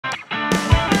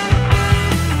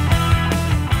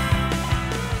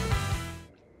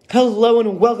Hello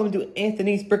and welcome to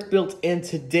Anthony's Brick Built, and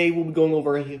today we'll be going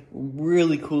over a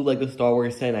really cool LEGO Star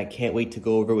Wars set, and I can't wait to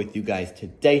go over with you guys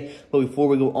today. But before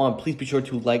we go on, please be sure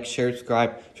to like, share,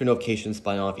 subscribe, turn notifications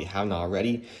on if you haven't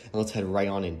already, and let's head right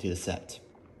on into the set.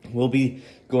 We'll be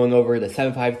going over the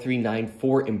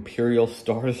 75394 Imperial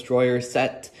Star Destroyer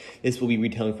set. This will be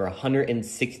retailing for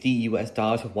 $160 US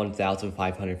with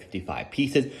 1,555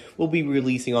 pieces. We'll be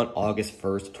releasing on August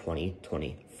 1st,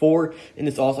 2024. And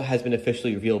this also has been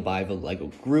officially revealed by the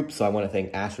LEGO group. So I want to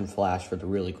thank Ash and Flash for the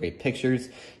really great pictures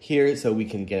here so we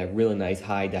can get a really nice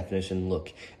high definition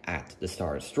look at the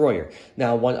Star Destroyer.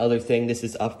 Now, one other thing, this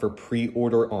is up for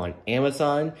pre-order on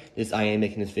Amazon. I am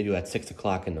making this video at 6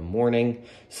 o'clock in the morning,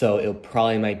 so it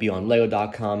probably might be on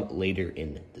Lego.com later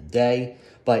in the day,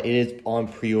 but it is on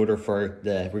pre-order for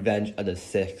the Revenge of the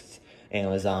Sixth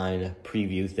Amazon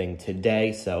preview thing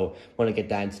today, so want to get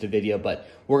that into the video. But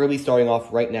we're going to be starting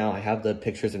off right now. I have the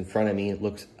pictures in front of me. It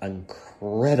looks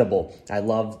incredible. I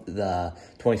love the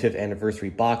 25th anniversary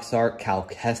box art. Cal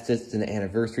Kestis and the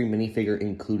anniversary minifigure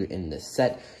included in this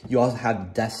set. You also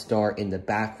have Death Star in the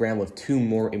background with two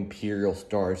more Imperial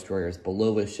Star Destroyers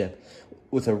below the ship,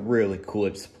 with a really cool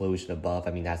explosion above.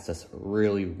 I mean, that's just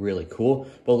really, really cool.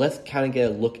 But let's kind of get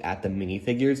a look at the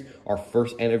minifigures. Our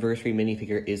first anniversary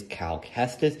minifigure is Cal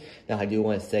Kestis. Now, I do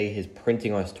want to say his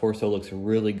printing on his torso looks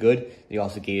really good. They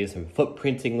also gave us some foot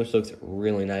printing, which looks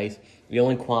really nice. The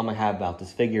only qualm I have about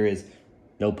this figure is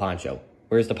no poncho.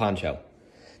 Where's the poncho?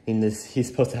 I mean, he's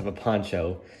supposed to have a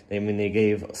poncho. I mean, they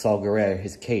gave Saul Guerrero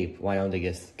his cape. Why don't they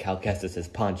give Cal Kestis his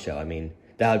poncho? I mean,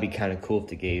 that would be kind of cool if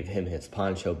they gave him his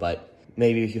poncho, but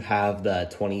maybe if you have the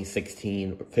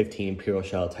 2016-15 Imperial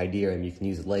Shell Tidarium, you can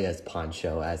use Leia's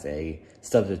poncho as a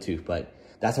substitute, but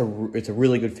it's a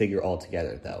really good figure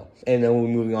altogether, though. And then we're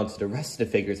moving on to the rest of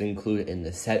the figures included in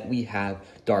the set. We have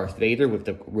Darth Vader with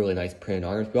the really nice printed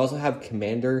arms. We also have a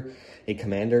commander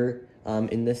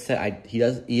in this set. He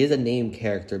is a named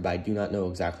character, but I do not know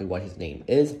exactly what his name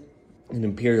is. An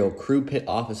Imperial crew pit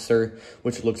officer,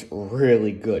 which looks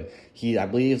really good. I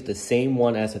believe, is the same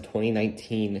one as the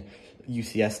 2019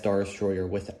 UCS Star Destroyer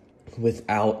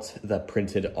without the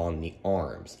printed on the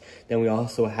arms. Then we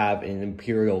also have an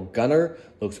Imperial Gunner.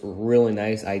 Looks really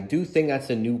nice. I do think that's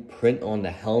a new print on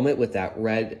the helmet with that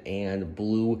red and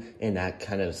blue and that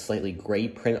kind of slightly gray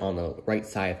print on the right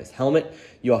side of his helmet.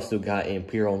 You also got an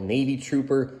Imperial Navy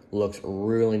Trooper. Looks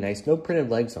really nice. No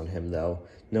printed legs on him, though.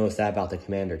 Notice that about the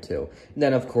commander, too. And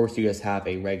then, of course, you just have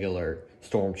a regular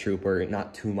Stormtrooper.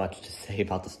 Not too much to say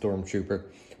about the Stormtrooper.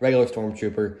 Regular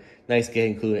Stormtrooper. Nice get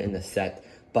included in the set.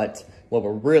 But what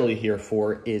we're really here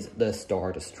for is the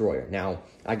Star Destroyer. Now,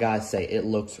 I gotta say, it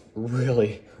looks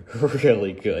really,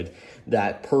 really good.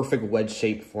 That perfect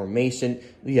wedge-shaped formation.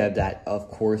 We have that, of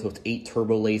course, with 8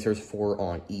 turbo lasers, 4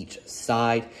 on each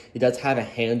side. It does have a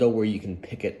handle where you can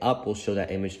pick it up. We'll show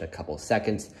that image in a couple of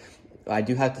seconds. I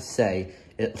do have to say,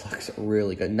 it looks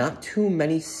really good. Not too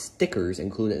many stickers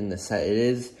included in the set. It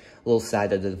is a little sad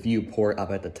that the viewport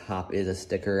up at the top is a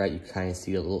sticker. You kind of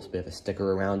see a little bit of a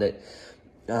sticker around it.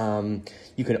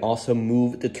 You can also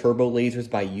move the turbo lasers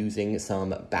by using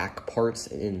some back parts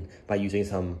by using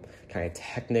some kind of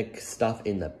Technic stuff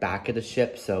in the back of the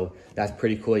ship. So that's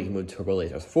pretty cool. You can move turbo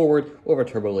lasers forward or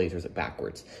turbo lasers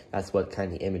backwards. That's what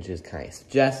kind of the images kind of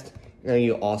suggest. And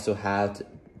you also have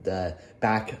the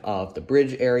back of the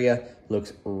bridge area.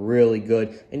 Looks really good.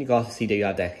 And you can also see that you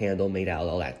have that handle made out of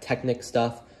all that Technic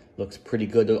stuff. Looks pretty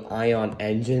good. The ion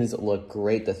engines look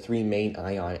great. The 3 main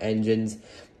ion engines.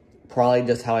 Probably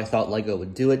just how I thought LEGO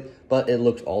would do it, but it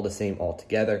looked all the same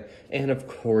altogether. And of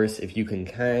course, if you can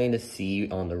kind of see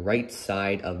on the right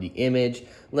side of the image,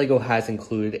 LEGO has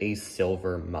included a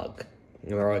silver mug.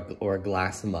 Or a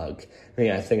glass mug.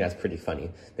 Yeah, I think that's pretty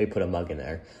funny. They put a mug in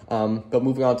there. But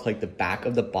moving on to like the back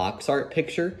of the box art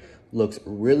picture, looks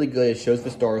really good. It shows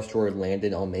the Star Destroyer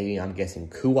landed on maybe, I'm guessing,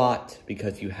 Kuat,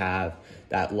 because you have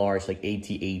that large like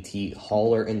AT-AT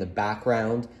hauler in the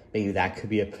background. Maybe that could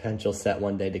be a potential set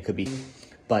one day. That could be,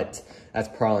 but that's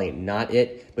probably not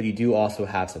it. But you do also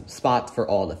have some spots for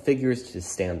all the figures to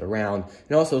just stand around.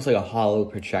 And also looks like a hollow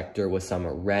projector with some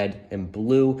red and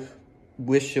blue.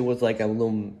 Wish it was like a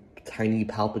little tiny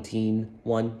Palpatine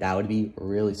one. That would be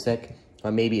really sick.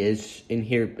 Maybe it is in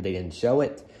here, but they didn't show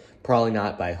it. Probably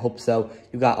not, but I hope so.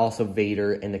 You got also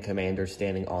Vader and the commander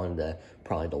standing on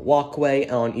probably the walkway.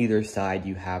 On either side,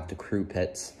 you have the crew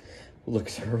pits.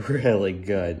 Looks really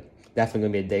good. Definitely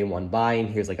gonna be a day one buy, and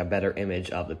here's like a better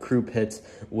image of the crew pits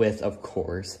with, of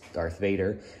course, Darth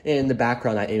Vader. In the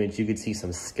background of that image, you could see some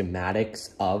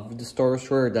schematics of the Star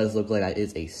Destroyer. It does look like that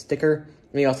is a sticker.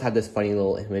 And you also have this funny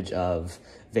little image of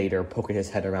Vader poking his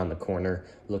head around the corner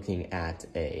looking at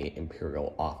a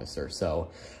Imperial officer.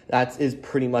 So that is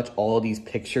pretty much all of these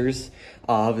pictures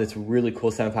of this really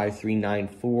cool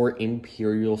 75394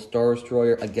 Imperial Star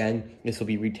Destroyer. Again, this will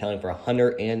be retailing for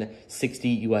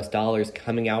 $160 US,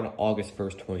 coming out August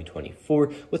 1st,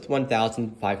 2024 with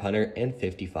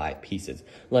 1,555 pieces.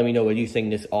 Let me know what you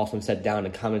think of this awesome set down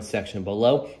in the comment section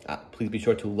below. Please be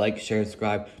sure to like, share, and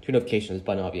subscribe. Turn notifications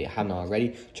button if you haven't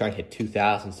already. Try and hit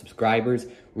 2,000 subscribers.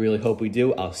 Really hope we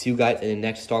do. I'll see you guys in the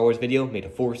next Star Wars video. May the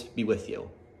Force be with you.